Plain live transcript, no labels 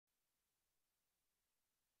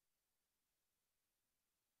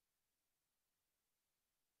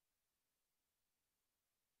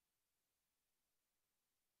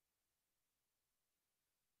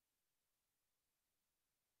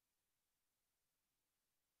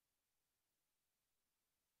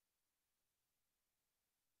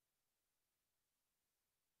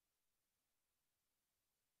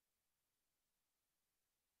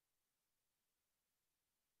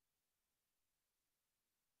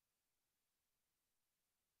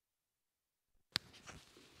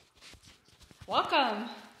Welcome.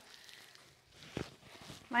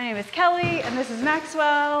 My name is Kelly and this is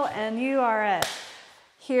Maxwell, and you are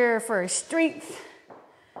here for strength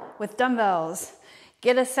with dumbbells.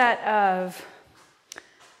 Get a set of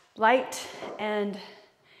light and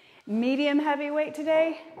medium heavy weight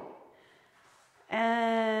today.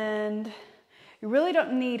 And you really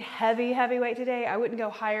don't need heavy weight today. I wouldn't go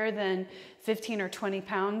higher than 15 or 20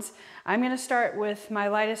 pounds. I'm gonna start with my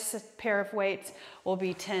lightest pair of weights will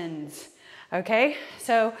be 10s. Okay,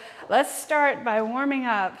 so let's start by warming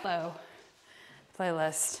up. Low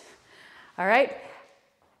playlist. All right,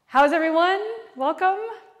 how's everyone? Welcome.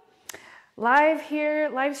 Live here,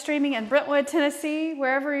 live streaming in Brentwood, Tennessee,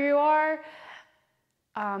 wherever you are.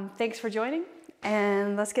 Thanks for joining.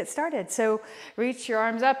 And let's get started. So reach your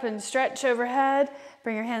arms up and stretch overhead.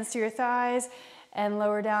 Bring your hands to your thighs and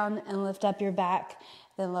lower down and lift up your back.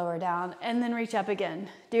 Then lower down and then reach up again.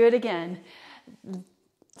 Do it again.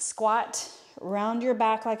 Squat, round your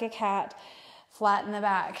back like a cat, flatten the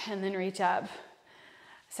back and then reach up.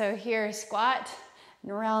 So here, squat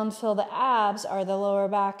and round, feel the abs are the lower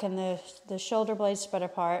back and the shoulder blades spread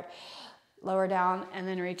apart. Lower down and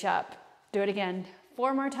then reach up. Do it again.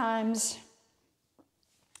 4 more times.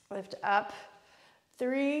 Lift up,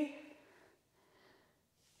 3,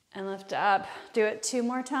 and lift up. Do it 2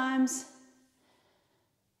 more times.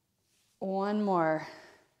 1 more.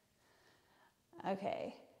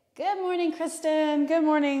 Okay. Good morning, Kristen. Good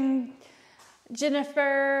morning,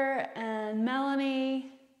 Jennifer and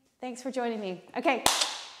Melanie. Thanks for joining me. Okay,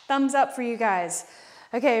 thumbs up for you guys.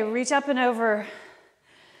 Okay, reach up and over.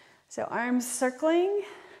 So arms circling.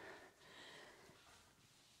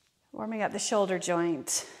 Warming up the shoulder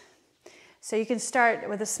joint. So you can start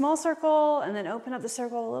with a small circle and then open up the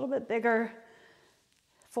circle a little bit bigger.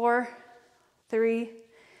 4, 3,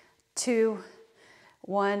 2,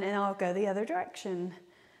 1, and I'll go the other direction.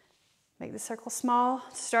 Make the circle small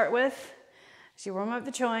to start with as you warm up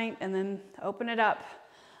the joint and then open it up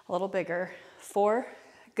a little bigger. 4,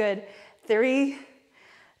 good. 3,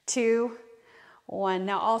 2, 1.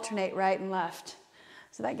 Now alternate right and left.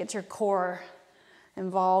 So that gets your core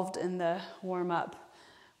involved in the warm up.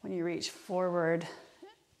 When you reach forward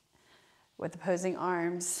with opposing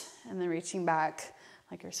arms and then reaching back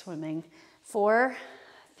like you're swimming. 4,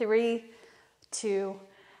 3, 2,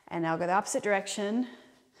 and now go the opposite direction.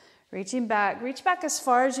 Reaching back, reach back as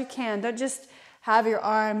far as you can. Don't just have your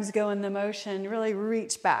arms go in the motion. Really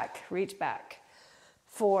reach back, reach back.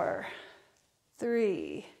 4,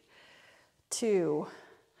 3, 2,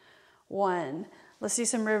 1. Let's do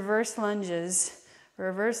some reverse lunges.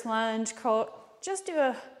 Reverse lunge, curl. Just do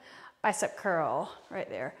a bicep curl right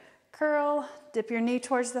there. Curl, dip your knee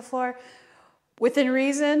towards the floor within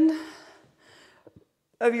reason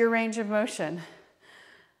of your range of motion.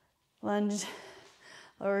 Lunge,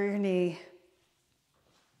 lower your knee.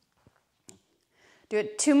 Do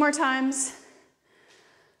it 2 more times.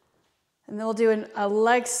 And then we'll do a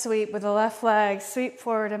leg sweep with the left leg. Sweep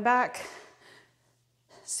forward and back.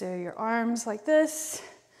 So your arms like this.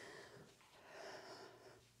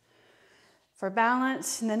 For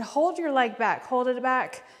balance, and then hold your leg back. Hold it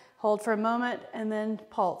back, hold for a moment, and then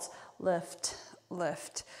pulse. Lift,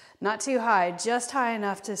 lift. Not too high, just high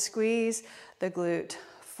enough to squeeze the glute.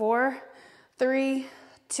 4, 3,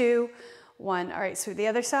 2, 1. All right, sweep the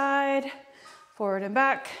other side, forward and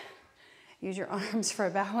back. Use your arms for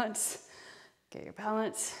a balance. Get your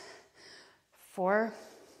balance. 4,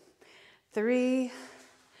 3,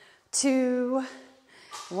 2,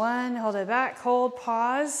 1. Hold it back, hold,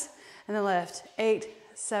 pause. And then lift. 8,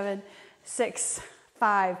 7, 6,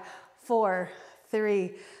 5, 4,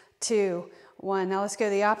 3, 2, 1. Now let's go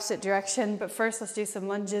the opposite direction, but first let's do some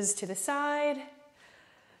lunges to the side.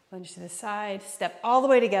 Lunge to the side. Step all the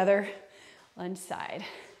way together. Lunge side.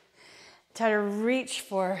 Try to reach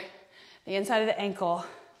for the inside of the ankle.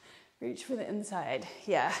 Reach for the inside.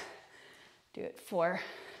 Yeah. Do it. 4,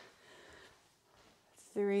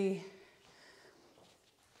 3,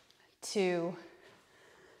 2,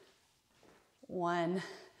 1,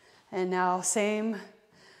 and now same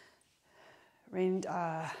plane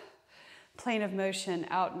of motion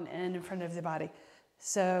out and in front of the body.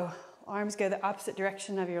 So arms go the opposite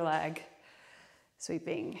direction of your leg.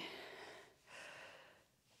 Sweeping.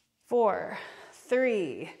 4,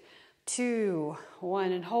 3, 2,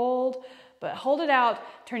 1, and hold, but hold it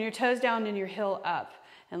out. Turn your toes down and your heel up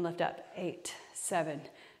and lift up. 8, 7,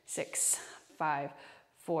 6, 5,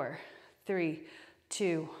 4, 3,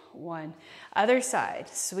 2, 1. Other side,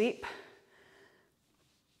 sweep.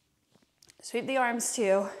 Sweep the arms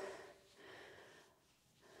too.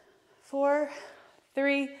 4,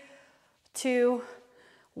 3, 2,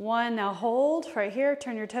 1. Now hold right here.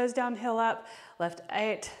 Turn your toes down, heel up. Lift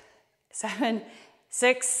 8, 7,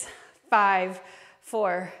 6, 5,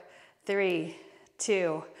 4, 3,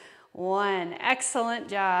 2, 1. Excellent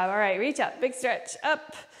job. All right, reach up, big stretch,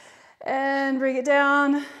 up, and bring it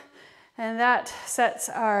down. And that sets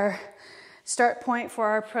our start point for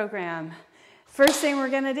our program. First thing we're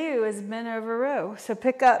gonna do is bend over row. So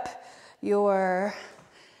pick up your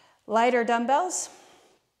lighter dumbbells.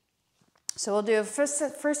 So we'll do a first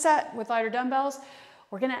set with lighter dumbbells.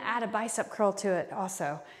 We're gonna add a bicep curl to it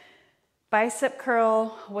also. Bicep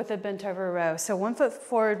curl with a bent over row. So 1 foot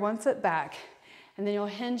forward, 1 foot back, and then you'll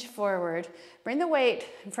hinge forward. Bring the weight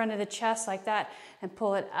in front of the chest like that and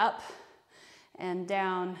pull it up and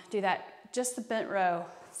down. Do that, just the bent row.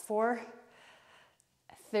 4,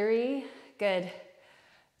 3, good.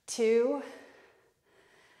 2,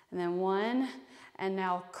 and then 1, and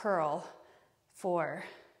now curl. 4,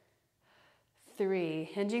 3,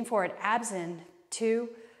 hinging forward, abs in. 2,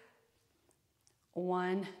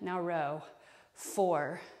 1, now row.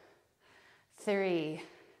 4, 3,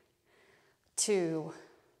 2,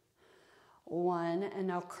 1, and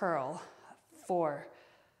now curl. 4,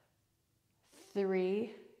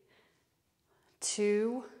 3,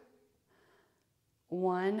 2,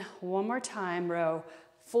 1. One more time, row.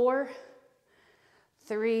 4,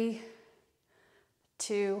 3,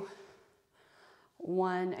 2,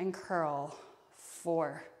 1, and curl.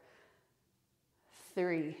 4,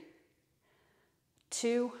 3,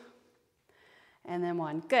 2, and then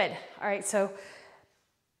 1. Good. All right, so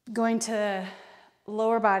going to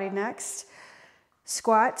lower body next.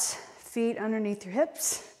 Squats, feet underneath your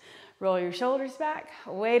hips. Roll your shoulders back,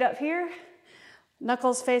 weight up here,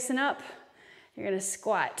 knuckles facing up. You're gonna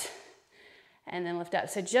squat and then lift up.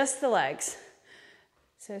 So just the legs.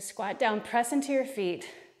 So squat down, press into your feet,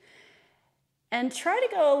 and try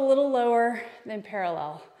to go a little lower than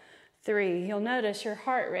parallel. 3, you'll notice your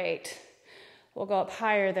heart rate will go up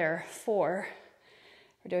higher there. 4,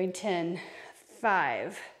 we're doing 10,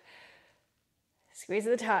 5, squeeze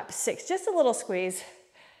at the top. 6, just a little squeeze.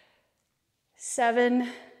 7,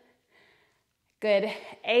 good.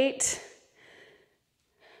 8,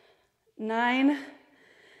 9,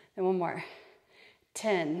 and 1 more.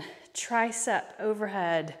 10, tricep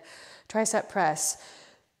overhead, tricep press.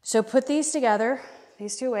 So put these together,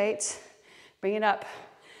 these 2 weights, bring it up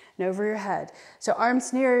and over your head. So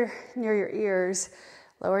arms near your ears,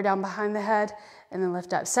 lower down behind the head, and then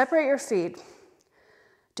lift up. Separate your feet,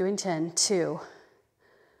 doing 10, 2,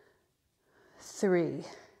 3,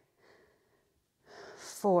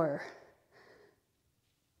 4,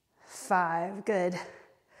 5, good.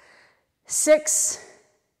 6,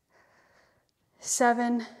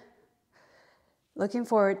 7, looking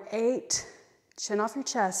forward, 8, chin off your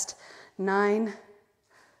chest, 9, and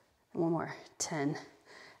 1 more, 10.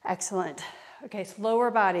 Excellent. Okay, so lower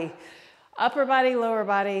body, upper body, lower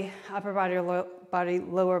body, upper body,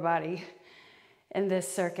 lower body in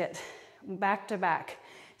this circuit, back to back.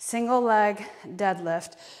 Single leg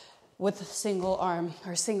deadlift with a single arm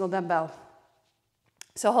or single dumbbell.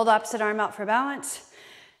 So hold opposite arm out for balance,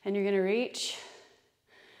 and you're gonna reach,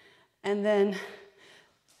 and then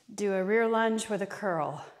do a rear lunge with a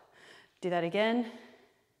curl. Do that again.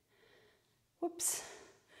 Whoops.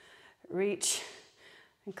 Reach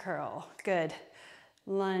and curl. Good.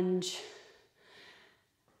 Lunge,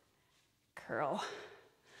 curl.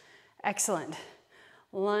 Excellent.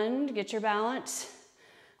 Lunge, get your balance.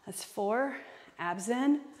 That's 4, abs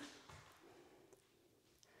in.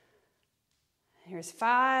 Here's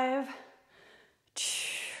 5.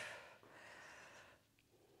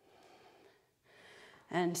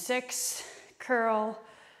 And 6, curl.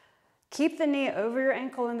 Keep the knee over your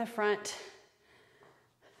ankle in the front.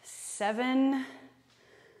 7,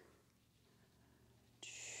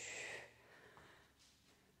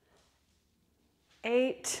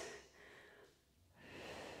 8,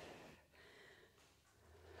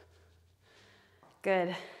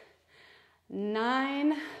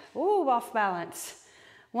 9, ooh, off balance.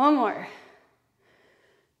 1 more.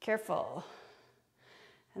 Careful.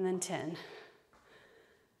 And then 10.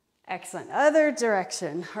 Excellent. Other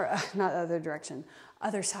direction, or not other direction,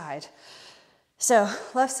 other side. So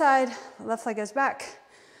left side, left leg goes back.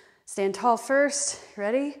 Stand tall first.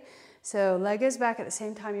 Ready? So leg goes back at the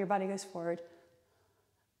same time your body goes forward.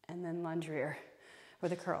 And then lunge rear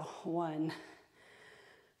with a curl. 1. Lunge.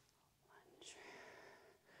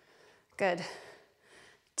 Good.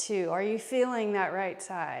 2. Are you feeling that right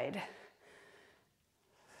side?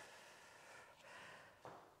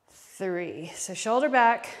 3. So shoulder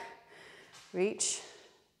back. Reach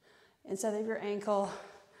inside of your ankle.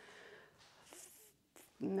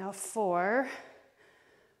 Now 4.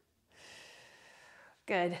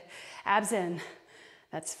 Good. Abs in.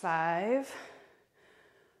 That's 5.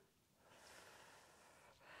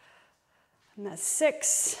 And that's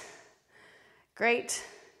 6. Great.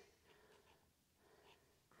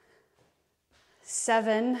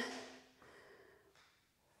 7.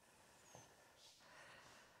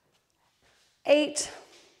 8.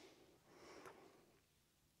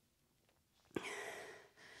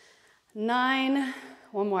 9.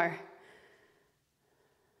 One more.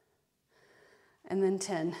 And then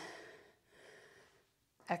 10.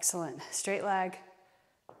 Excellent. Straight leg.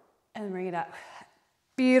 And bring it up.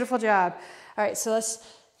 Beautiful job. All right, so let's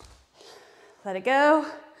let it go.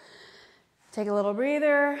 Take a little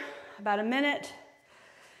breather, about a minute.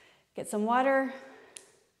 Get some water.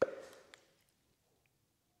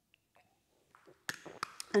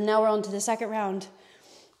 And now we're on to the second round.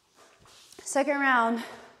 Second round,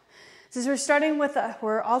 since we're starting with,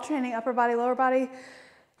 we're alternating upper body, lower body.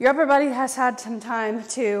 Your upper body has had some time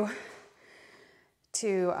to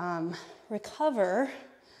recover.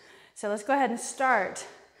 So let's go ahead and start.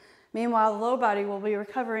 Meanwhile, the lower body will be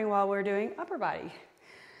recovering while we're doing upper body.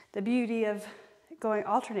 The beauty of going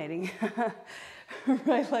alternating.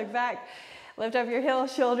 Right leg back, lift up your heel,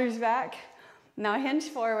 shoulders back. Now hinge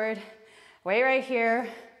forward, weight right here,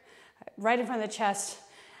 right in front of the chest.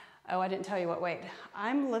 Oh, I didn't tell you what weight.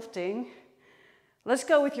 I'm lifting. Let's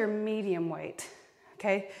go with your medium weight,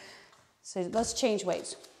 okay? So let's change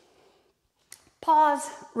weights. Pause,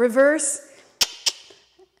 reverse,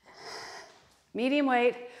 medium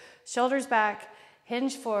weight, shoulders back,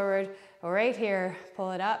 hinge forward, right here,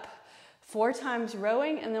 pull it up. 4 times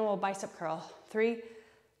rowing, and then we'll bicep curl. 3,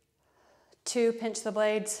 2, pinch the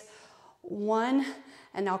blades, 1,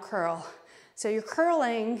 and now curl. So you're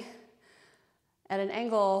curling at an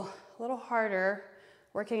angle a little harder,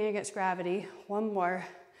 working against gravity. 1 more.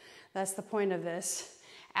 That's the point of this.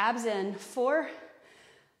 Abs in. 4,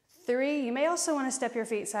 3. You may also want to step your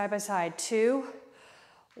feet side by side. 2,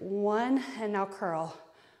 1, and now curl.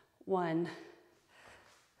 1,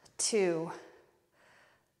 2,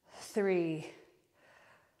 3,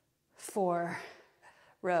 4.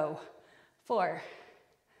 Row. 4,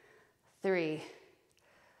 3,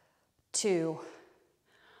 2,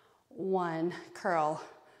 1. Curl.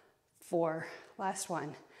 4. Last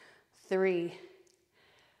one. 3,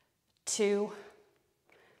 2,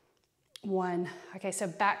 1. Okay, so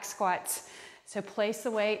back squats. So place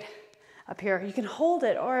the weight up here. You can hold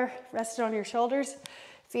it or rest it on your shoulders.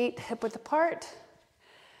 Feet hip width apart.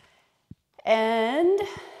 And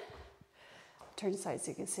turn side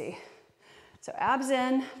so you can see. So abs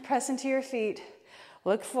in, press into your feet,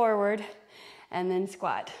 look forward, and then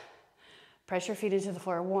squat. Press your feet into the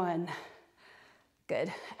floor. 1.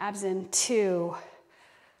 Good. Abs in. 2,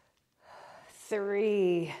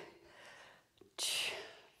 3,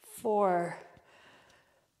 4,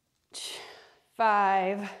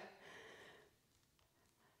 5,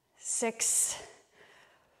 6,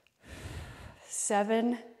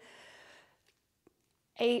 7,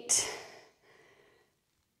 8,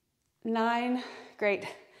 9, great.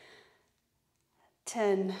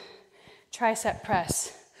 10, tricep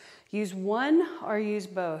press. Use one or use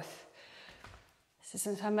both. So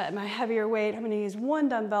since I'm at my heavier weight, I'm gonna use one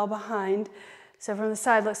dumbbell behind. So from the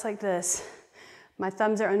side, looks like this. My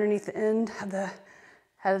thumbs are underneath the end of the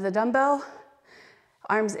head of the dumbbell.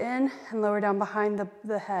 Arms in and lower down behind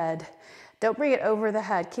the head. Don't bring it over the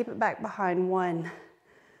head. Keep it back behind. 1,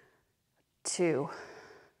 2,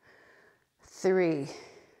 3,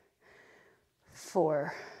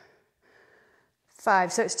 4,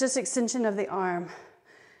 5. So it's just extension of the arm.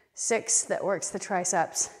 6, that works the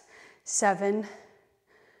triceps. 7,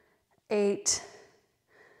 8,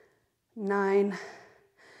 9,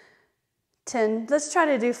 10. Let's try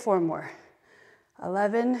to do 4 more.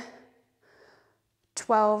 11,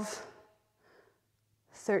 12,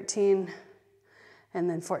 13, and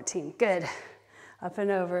then 14. Good. Up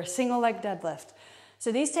and over. Single leg deadlift.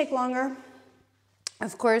 So these take longer,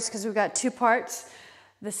 of course, because we've got 2 parts,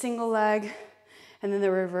 the single leg and then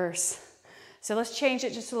the reverse. So let's change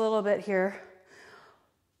it just a little bit here.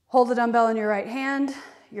 Hold the dumbbell in your right hand,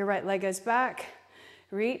 your right leg goes back,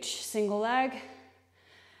 reach, single leg,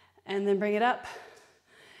 and then bring it up,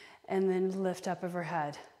 and then lift up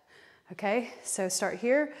overhead. Okay, so start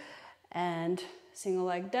here, and single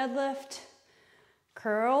leg deadlift,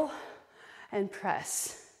 curl, and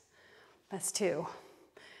press. That's 2.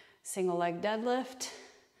 Single leg deadlift,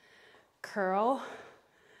 curl,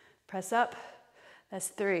 press up. That's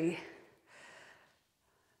 3.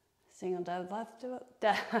 Single leg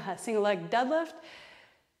deadlift,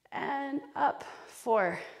 and up.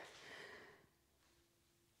 4.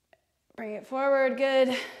 Bring it forward,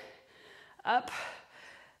 good. Up.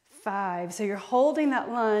 5. So you're holding that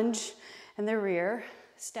lunge in the rear,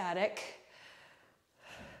 static,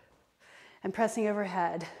 and pressing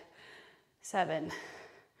overhead. 7.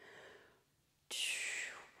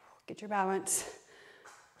 Get your balance.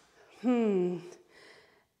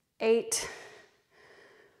 8.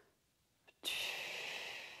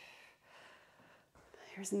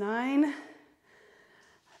 Here's 9.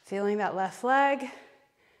 Feeling that left leg.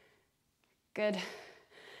 Good.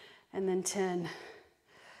 And then 10.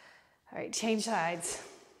 All right, change sides.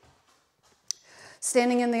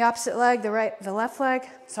 Standing in the opposite leg,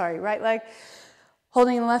 right leg.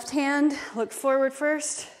 Holding the left hand, look forward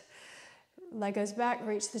first. Leg goes back,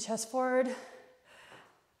 reach the chest forward.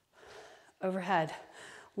 Overhead.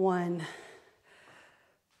 1.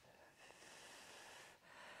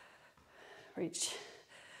 Reach.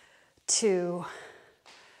 2.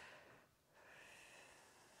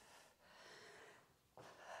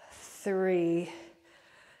 3.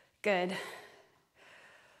 Good.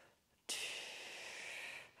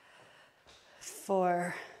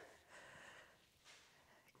 4.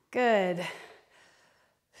 Good.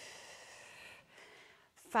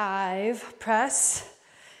 5. Press.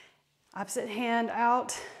 Opposite hand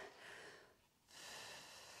out.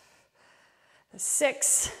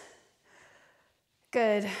 6.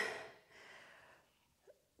 Good.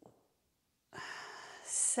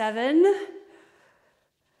 7. We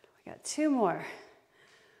got 2 more.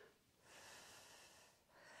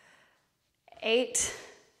 8.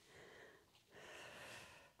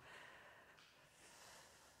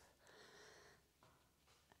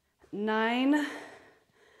 9.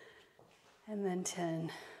 And then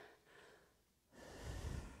 10.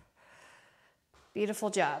 Beautiful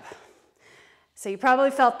job. So you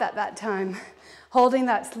probably felt that time. Holding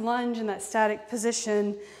that lunge in that static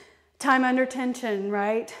position, time under tension,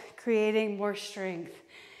 right? Creating more strength.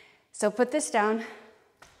 So put this down.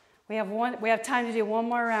 We have time to do one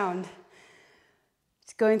more round.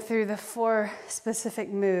 It's going through the 4 specific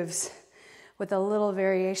moves with a little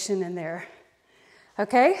variation in there.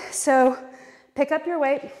 Okay, so pick up your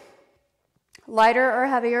weight, lighter or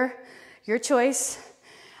heavier, your choice.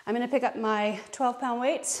 I'm gonna pick up my 12-pound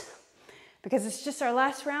weights because it's just our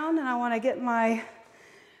last round and I wanna get my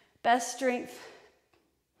best strength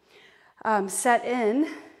set in,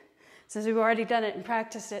 since we've already done it and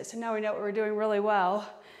practiced it, so now we know what we're doing really well.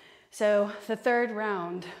 So the 3rd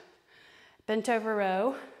round, bent over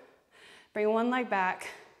row, bring one leg back.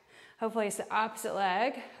 Hopefully it's the opposite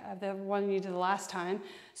leg of the one you did the last time.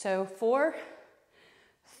 So 4,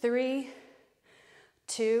 3,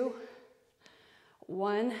 2,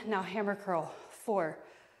 1. Now hammer curl. 4,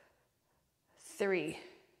 3,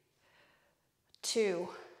 2.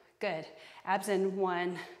 Good. Abs in.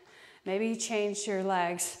 1. Maybe you changed your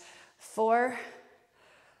legs. 4,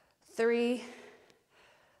 3,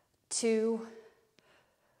 2,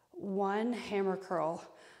 1. Hammer curl.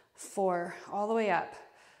 4. All the way up.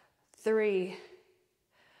 3,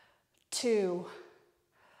 2,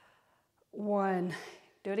 1.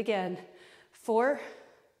 Do it again. 4,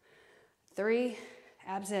 3,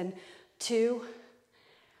 abs in. 2,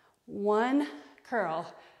 1.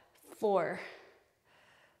 Curl. 4,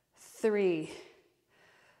 3,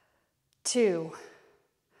 2,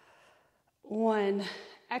 1.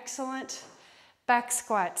 Excellent. Back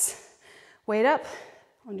squats. Weight up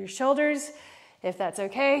on your shoulders, if that's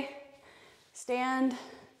okay. Stand.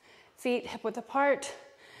 Feet hip width apart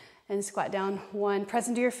and squat down. 1, press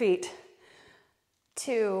into your feet.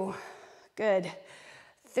 2, good.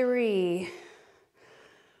 3,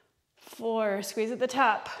 4, squeeze at the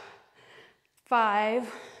top.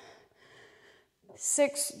 5,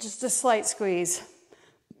 6, just a slight squeeze.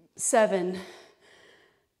 7,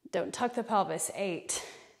 don't tuck the pelvis. 8,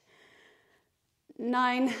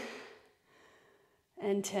 9,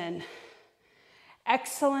 and 10.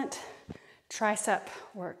 Excellent tricep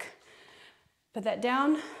work. Put that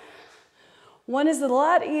down. 1 is a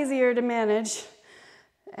lot easier to manage.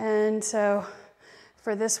 And so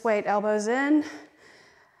for this weight, elbows in,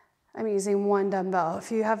 I'm using 1 dumbbell. If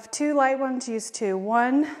you have 2 light ones, use 2.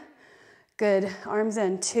 1, good, arms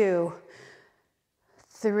in. 2,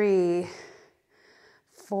 3,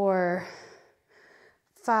 4,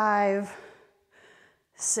 5,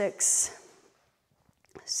 6,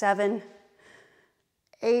 7,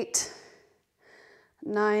 8,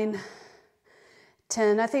 9,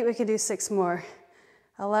 10. I think we could do 6 more.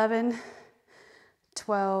 11,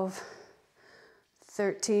 12,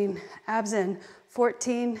 13, abs in.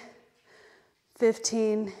 14,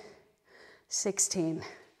 15, 16.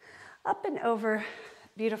 Up and over,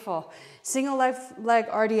 beautiful. Single leg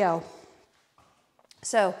RDL.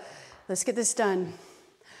 So let's get this done.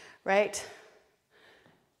 Right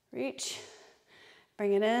Reach,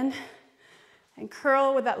 bring it in, and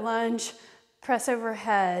curl with that lunge, press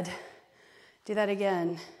overhead. Do that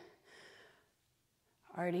again.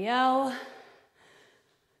 RDL,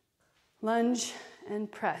 lunge,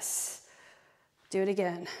 and press. Do it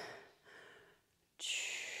again.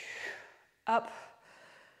 Up.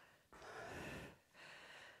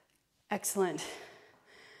 Excellent.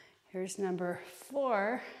 Here's number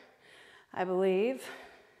 4, I believe.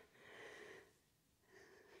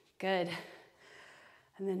 Good.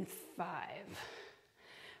 And then 5.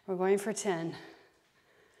 We're going for 10.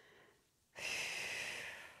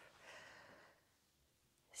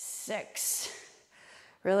 6.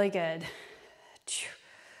 Really good.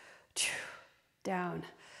 Down.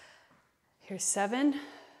 Here's 7.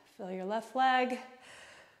 Feel your left leg,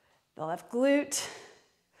 the left glute.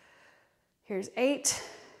 Here's 8.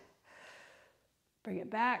 Bring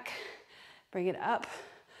it back, bring it up.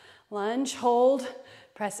 Lunge, hold,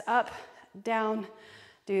 press up, down,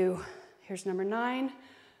 do. Here's number 9.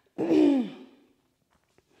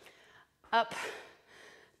 Up,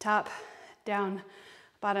 top, down,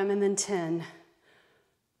 bottom, and then 10.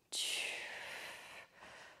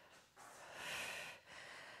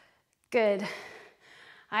 Good.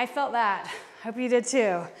 I felt that. Hope you did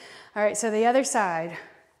too. All right, so the other side.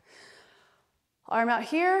 Arm out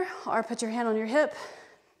here, or put your hand on your hip.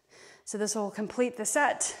 So this will complete the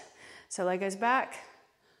set. So leg goes back.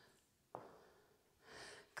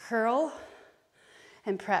 Curl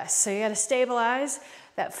and press. So you gotta stabilize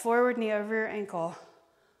that forward knee over your ankle.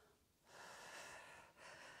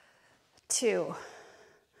 2.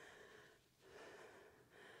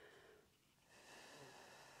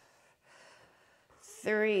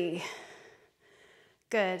 3.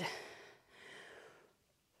 Good.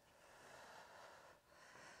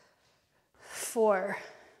 4.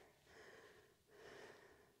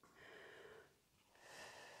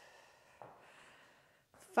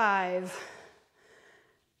 5.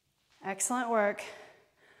 Excellent work.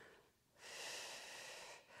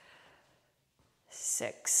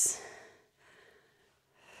 6.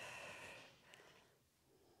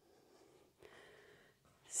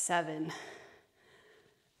 7.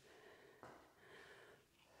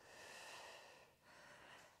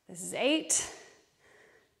 8.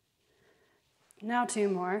 Now 2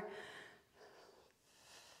 more.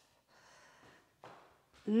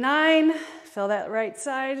 9. Feel that right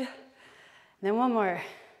side. And then 1 more.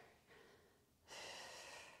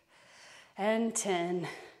 And 10.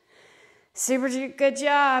 Super good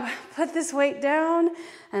job. Put this weight down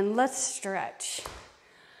and let's stretch.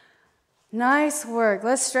 Nice work.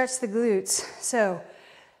 Let's stretch the glutes. So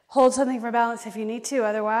hold something for balance if you need to.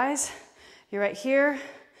 Otherwise, you're right here.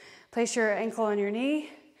 Place your ankle on your knee.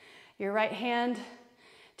 Your right hand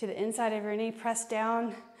to the inside of your knee. Press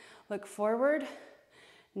down. Look forward.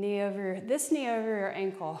 This knee over your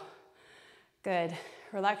ankle. Good.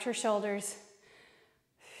 Relax your shoulders.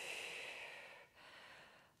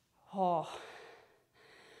 Oh,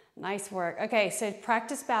 nice work. Okay, so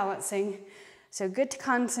practice balancing. So good to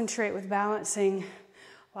concentrate with balancing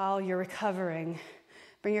while you're recovering.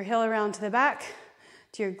 Bring your heel around to the back,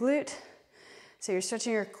 to your glute. So you're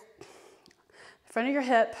stretching your front of your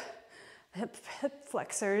hip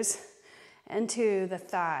flexors, into the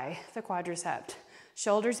thigh, the quadricep.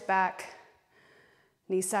 Shoulders back,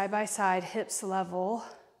 knees side by side, hips level.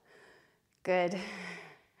 Good.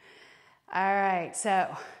 All right,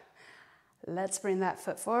 so let's bring that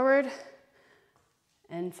foot forward.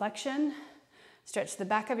 And flexion. Stretch the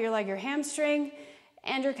back of your leg, your hamstring,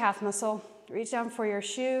 and your calf muscle. Reach down for your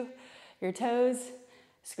shoe, your toes.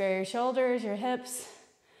 Square your shoulders, your hips.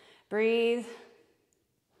 Breathe.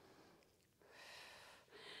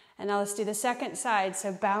 And now let's do the second side.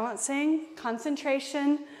 So balancing,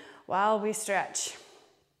 concentration while we stretch.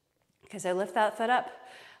 Okay, so lift that foot up.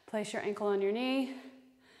 Place your ankle on your knee.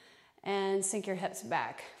 And sink your hips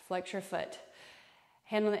back. Flex your foot.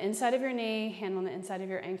 Hand on the inside of your knee, hand on the inside of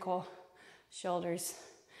your ankle, shoulders.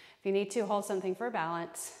 If you need to, hold something for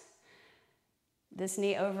balance. This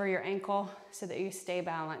knee over your ankle so that you stay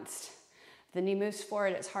balanced. If the knee moves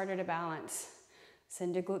forward, it's harder to balance.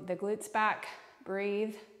 Send the glutes back.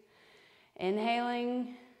 Breathe.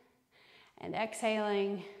 Inhaling and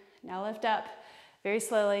exhaling. Now lift up very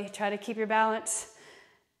slowly. Try to keep your balance.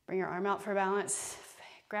 Bring your arm out for balance.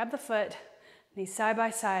 Grab the foot. Knees side by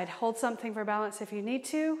side. Hold something for balance if you need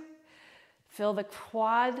to. Feel the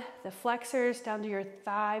quad, the flexors down to your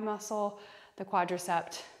thigh muscle, the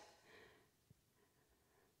quadricep.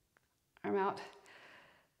 Arm out.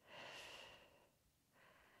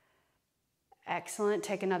 Excellent.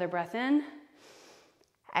 Take another breath in.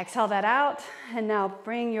 Exhale that out. And now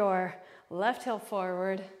bring your left heel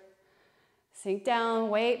forward. Sink down,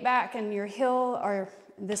 weight back in your heel or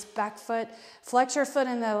this back foot. Flex your foot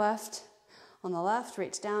in the left. On the left,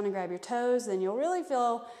 reach down and grab your toes. Then you'll really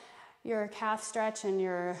feel your calf stretch and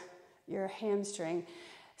your hamstring.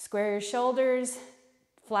 Square your shoulders,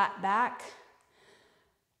 flat back.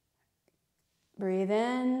 Breathe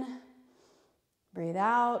in, breathe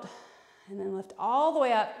out, and then lift all the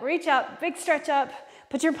way up. Reach up, big stretch up.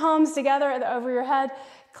 Put your palms together over your head.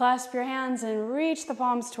 Clasp your hands and reach the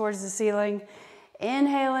palms towards the ceiling.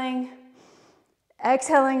 Inhaling,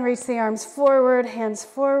 exhaling, reach the arms forward, hands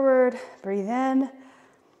forward. Breathe in,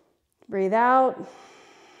 breathe out.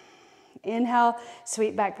 Inhale,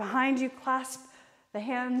 sweep back behind you, clasp the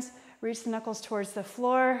hands, reach the knuckles towards the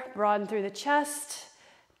floor, broaden through the chest.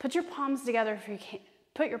 Put your palms together if you can.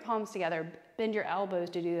 Put your palms together, bend your elbows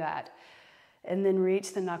to do that. And then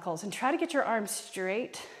reach the knuckles and try to get your arms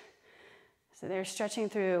straight. So they're stretching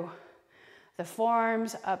through the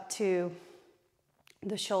forearms up to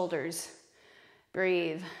the shoulders.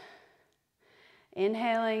 Breathe.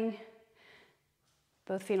 Inhaling,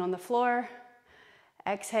 both feet on the floor.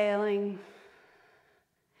 Exhaling.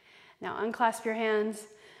 Now unclasp your hands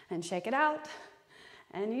and shake it out.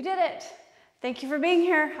 And you did it. Thank you for being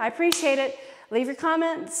here. I appreciate it. Leave your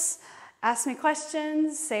comments, ask me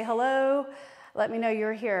questions, say hello. Let me know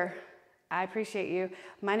you're here. I appreciate you.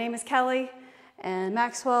 My name is Kelly, and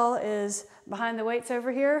Maxwell is behind the weights over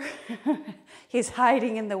here. He's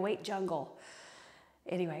hiding in the weight jungle.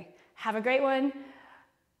 Anyway, have a great one.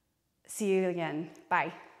 See you again.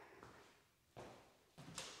 Bye.